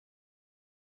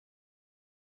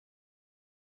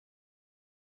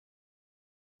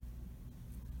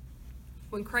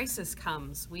When crisis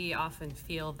comes, we often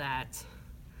feel that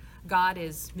God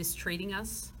is mistreating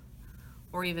us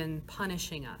or even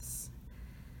punishing us.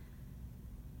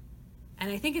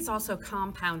 And I think it's also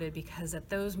compounded because at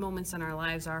those moments in our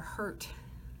lives, our hurt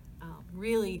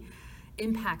really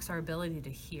impacts our ability to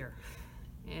hear,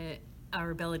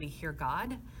 our ability to hear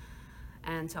God,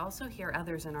 and to also hear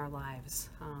others in our lives,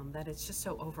 that it's just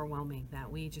so overwhelming that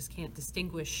we just can't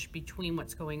distinguish between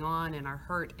what's going on and our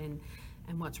hurt and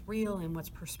what's real and what's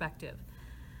perspective.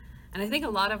 And I think a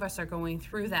lot of us are going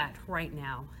through that right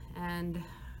now. And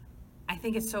I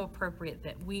think it's so appropriate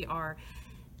that we are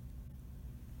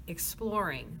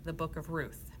exploring the book of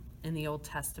Ruth in the Old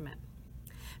Testament.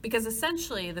 Because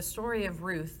essentially the story of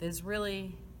Ruth is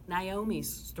really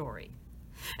Naomi's story.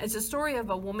 It's a story of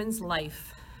a woman's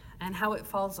life and how it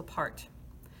falls apart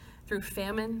through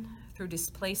famine, through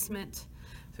displacement,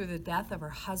 through the death of her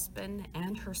husband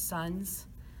and her sons,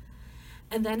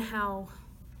 and then how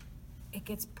it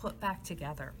gets put back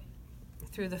together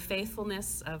through the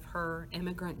faithfulness of her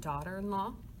immigrant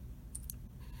daughter-in-law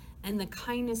and the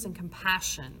kindness and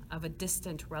compassion of a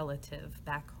distant relative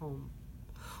back home,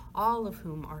 all of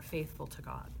whom are faithful to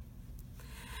God.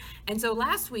 And so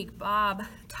last week, Bob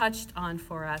touched on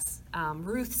for us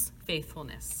Ruth's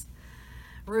faithfulness.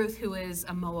 Ruth, who is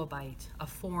a Moabite, a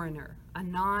foreigner, a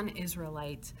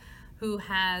non-Israelite, who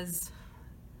has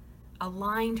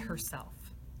aligned herself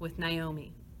with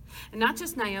Naomi. And not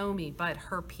just Naomi, but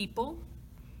her people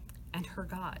and her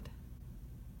God.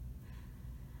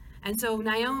 And so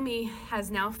Naomi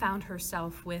has now found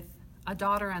herself with a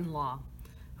daughter-in-law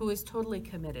who is totally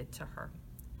committed to her.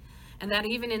 And that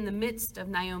even in the midst of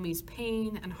Naomi's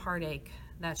pain and heartache,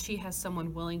 that she has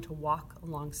someone willing to walk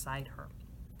alongside her.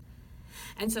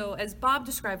 And so as Bob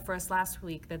described for us last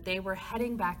week, that they were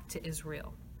heading back to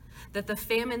Israel, that the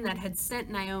famine that had sent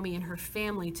Naomi and her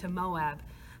family to Moab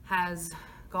has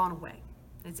gone away.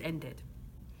 It's ended.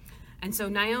 And so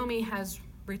Naomi has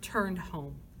returned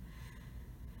home.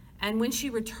 And when she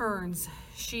returns,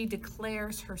 she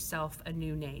declares herself a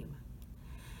new name.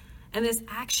 And this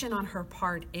action on her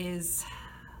part is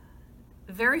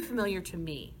very familiar to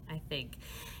me, I think.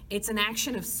 It's an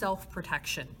action of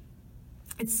self-protection.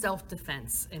 It's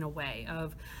self-defense in a way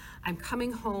of, I'm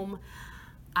coming home,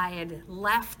 I had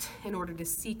left in order to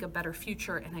seek a better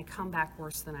future, and I come back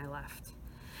worse than I left.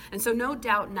 And so no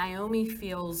doubt Naomi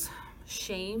feels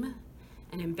shame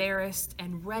and embarrassed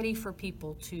and ready for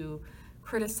people to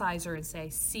criticize her and say,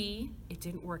 see, it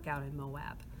didn't work out in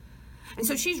Moab. And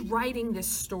so she's writing this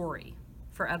story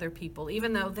for other people,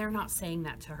 even though they're not saying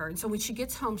that to her. And so when she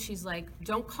gets home, she's like,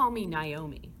 don't call me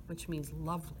Naomi, which means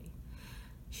lovely.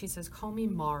 She says, call me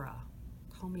Mara,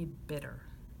 call me bitter,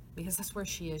 because that's where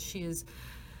she is. She is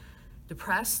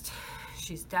depressed,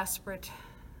 she's desperate,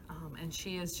 and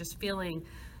she is just feeling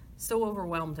so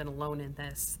overwhelmed and alone in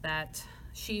this that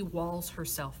she walls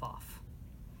herself off.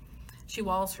 She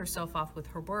walls herself off with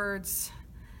her words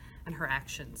and her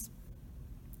actions.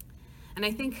 And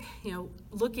I think,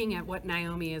 looking at what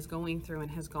Naomi is going through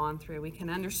and has gone through, we can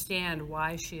understand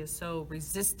why she is so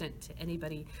resistant to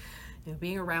anybody,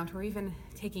 being around her, even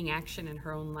taking action in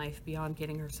her own life beyond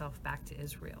getting herself back to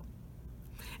Israel.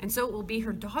 And so it will be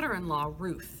her daughter-in-law,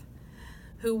 Ruth,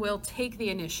 who will take the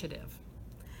initiative,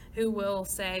 who will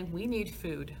say, we need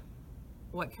food.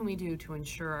 What can we do to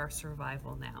ensure our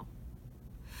survival now?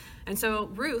 And so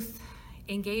Ruth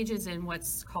engages in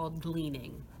what's called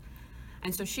gleaning.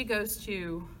 And so she goes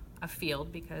to a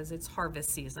field because it's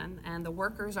harvest season, and the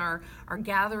workers are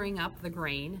gathering up the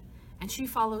grain, and she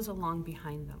follows along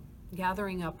behind them,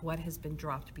 gathering up what has been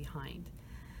dropped behind.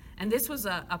 And this was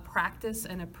a practice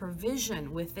and a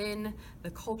provision within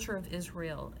the culture of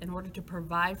Israel in order to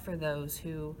provide for those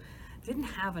who didn't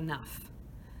have enough.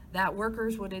 That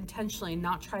workers would intentionally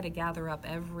not try to gather up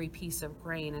every piece of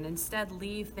grain and instead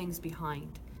leave things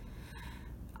behind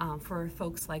for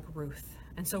folks like Ruth.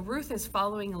 And so Ruth is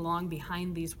following along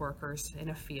behind these workers in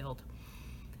a field,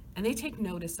 and they take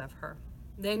notice of her.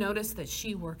 They notice that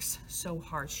she works so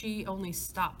hard. She only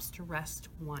stops to rest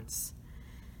once.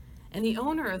 And the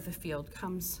owner of the field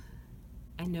comes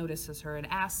and notices her and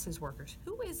asks his workers,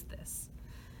 who is this?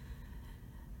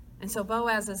 And so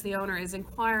Boaz, as the owner, is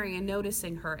inquiring and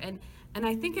noticing her. And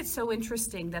I think it's so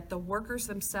interesting that the workers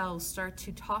themselves start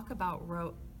to talk about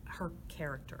her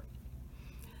character.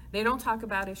 They don't talk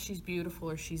about if she's beautiful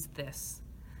or she's this.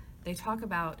 They talk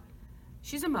about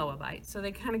she's a Moabite, so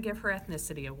they kind of give her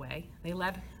ethnicity away. They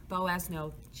let Boaz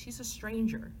know she's a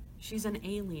stranger. She's an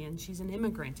alien. She's an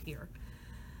immigrant here.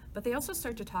 But they also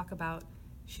start to talk about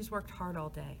she's worked hard all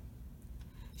day.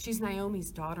 She's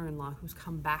Naomi's daughter-in-law who's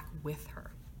come back with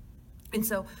her. And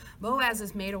so Boaz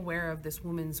is made aware of this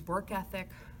woman's work ethic,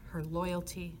 her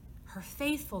loyalty, her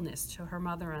faithfulness to her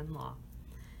mother-in-law.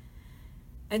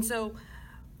 And so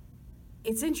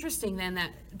it's interesting then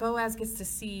that Boaz gets to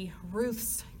see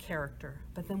Ruth's character,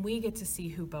 but then we get to see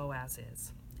who Boaz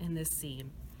is in this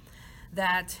scene.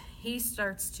 That he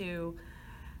starts to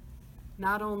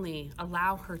not only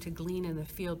allow her to glean in the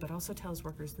field, but also tells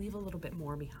workers, leave a little bit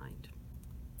more behind.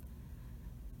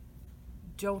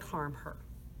 Don't harm her.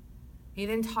 He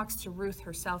then talks to Ruth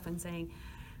herself and saying,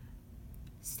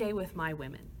 stay with my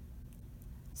women.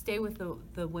 Stay with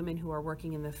the women who are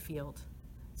working in the field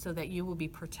so that you will be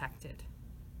protected.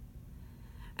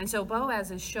 And so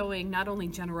Boaz is showing not only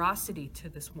generosity to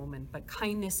this woman, but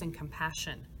kindness and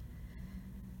compassion.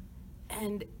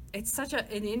 And it's such an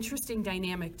interesting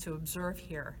dynamic to observe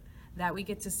here that we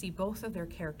get to see both of their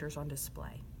characters on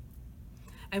display.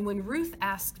 And when Ruth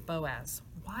asked Boaz,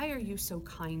 why are you so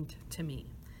kind to me?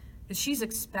 Because she's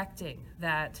expecting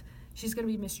that she's going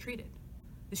to be mistreated,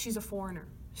 that she's a foreigner,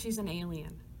 she's an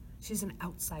alien, she's an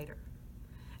outsider.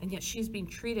 And yet she's being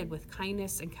treated with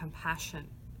kindness and compassion.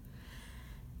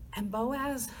 And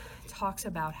Boaz talks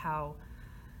about how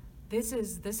this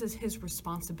is his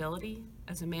responsibility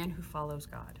as a man who follows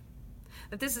God.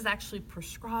 That this is actually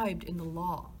prescribed in the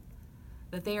law,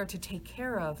 that they are to take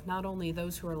care of not only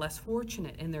those who are less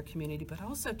fortunate in their community, but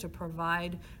also to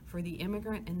provide for the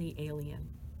immigrant and the alien,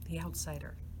 the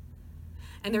outsider.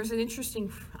 And there's an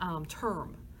interesting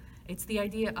term. It's the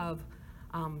idea of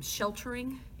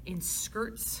sheltering in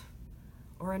skirts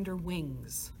or under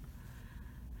wings.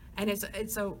 And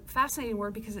it's a fascinating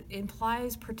word because it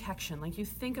implies protection. Like you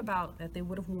think about that they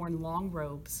would have worn long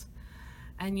robes,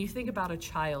 and you think about a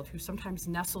child who sometimes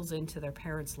nestles into their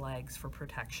parents' legs for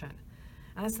protection.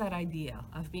 And that's that idea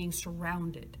of being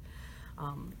surrounded.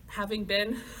 Having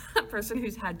been a person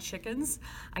who's had chickens,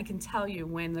 I can tell you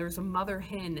when there's a mother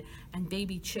hen and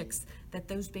baby chicks, that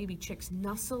those baby chicks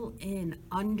nestle in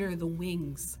under the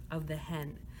wings of the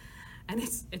hen. And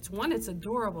it's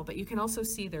adorable, but you can also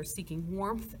see they're seeking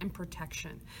warmth and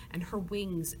protection, and her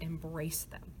wings embrace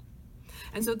them.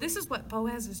 And so this is what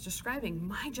Boaz is describing.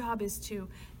 My job is to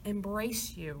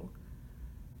embrace you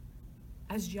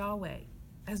as Yahweh,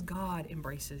 as God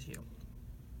embraces you.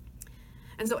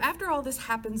 And so after all this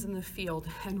happens in the field,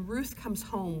 and Ruth comes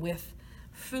home with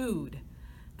food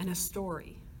and a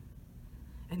story,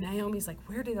 and Naomi's like,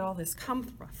 where did all this come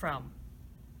from?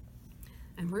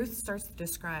 And Ruth starts to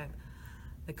describe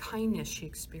the kindness she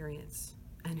experienced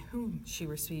and whom she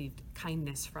received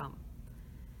kindness from.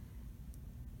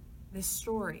 This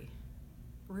story,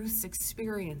 Ruth's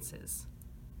experiences,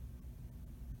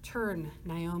 turn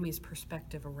Naomi's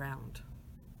perspective around.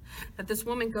 That this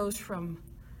woman goes from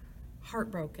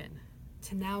heartbroken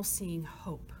to now seeing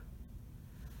hope.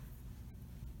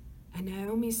 And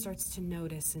Naomi starts to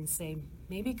notice and say,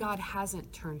 maybe God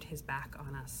hasn't turned his back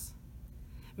on us.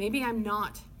 Maybe I'm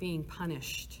not being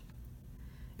punished.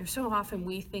 And so often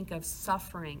we think of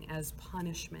suffering as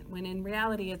punishment, when in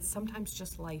reality it's sometimes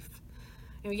just life.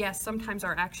 Yes, sometimes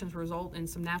our actions result in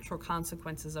some natural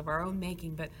consequences of our own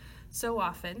making, but so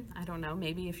often, I don't know,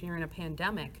 maybe if you're in a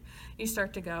pandemic, you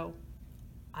start to go,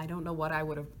 I don't know what I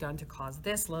would have done to cause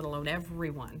this, let alone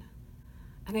everyone.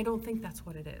 And I don't think that's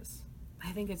what it is.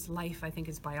 I think it's life, I think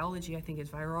it's biology, I think it's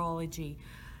virology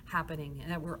happening,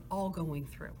 and that we're all going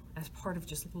through as part of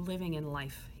just living in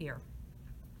life here.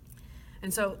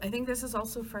 And so I think this is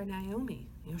also for Naomi.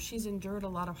 She's endured a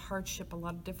lot of hardship, a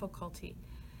lot of difficulty.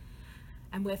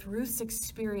 And with Ruth's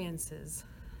experiences,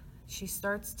 she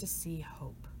starts to see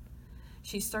hope.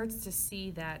 She starts to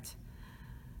see that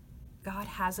God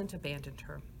hasn't abandoned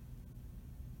her,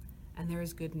 and there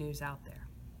is good news out there.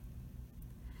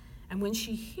 And when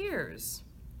she hears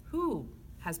who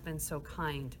has been so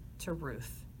kind to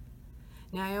Ruth,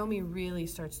 Naomi really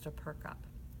starts to perk up,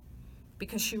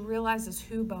 because she realizes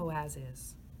who Boaz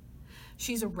is.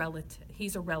 She's a relative.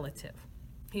 He's a relative.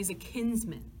 He's a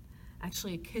kinsman.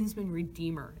 Actually, a kinsman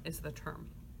redeemer is the term.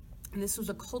 And this was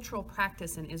a cultural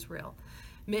practice in Israel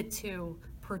meant to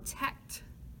protect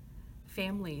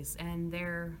families and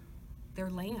their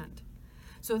land.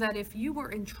 So that if you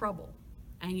were in trouble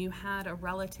and you had a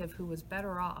relative who was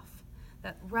better off,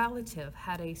 that relative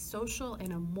had a social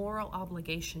and a moral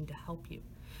obligation to help you,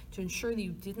 to ensure that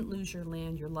you didn't lose your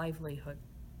land, your livelihood.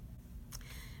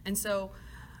 And so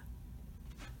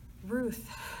Ruth,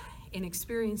 in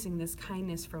experiencing this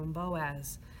kindness from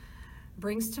Boaz,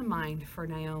 brings to mind for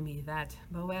Naomi that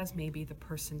Boaz may be the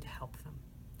person to help them.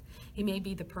 He may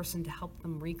be the person to help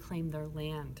them reclaim their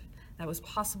land that was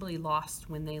possibly lost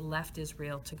when they left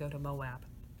Israel to go to Moab.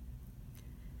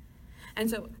 And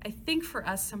so I think for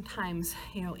us sometimes,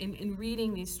 in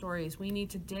reading these stories, we need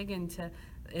to dig into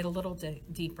it a little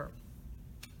deeper.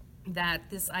 That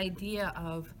this idea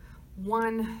of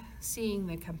one, seeing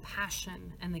the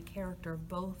compassion and the character of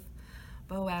both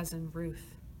Boaz and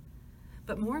Ruth,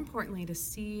 but more importantly, to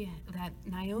see that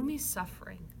Naomi's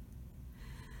suffering,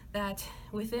 that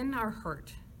within our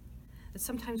hurt, that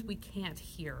sometimes we can't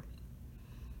hear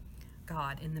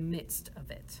God in the midst of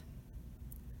it,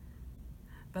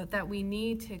 but that we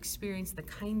need to experience the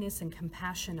kindness and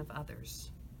compassion of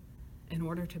others in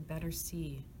order to better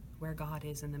see where God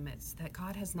is in the midst, that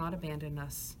God has not abandoned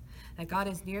us, that God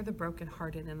is near the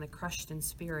brokenhearted and the crushed in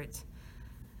spirit.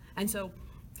 And so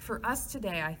for us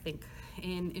today, I think,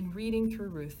 in reading through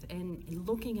Ruth and in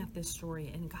looking at this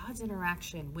story and God's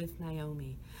interaction with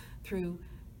Naomi through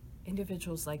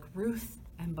individuals like Ruth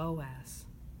and Boaz,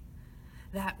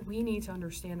 that we need to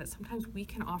understand that sometimes we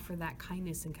can offer that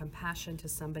kindness and compassion to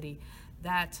somebody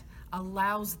that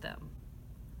allows them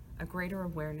a greater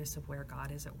awareness of where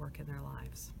God is at work in their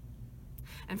lives.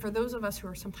 And for those of us who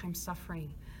are sometimes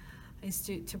suffering, is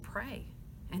to pray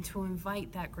and to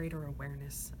invite that greater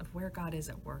awareness of where God is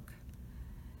at work,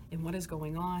 in what is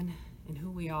going on, in who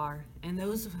we are, and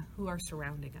those who are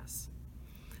surrounding us.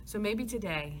 So maybe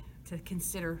today to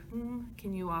consider, whom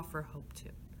can you offer hope to?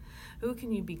 Who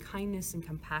can you be kindness and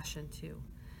compassion to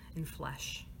in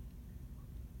flesh?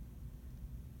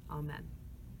 Amen.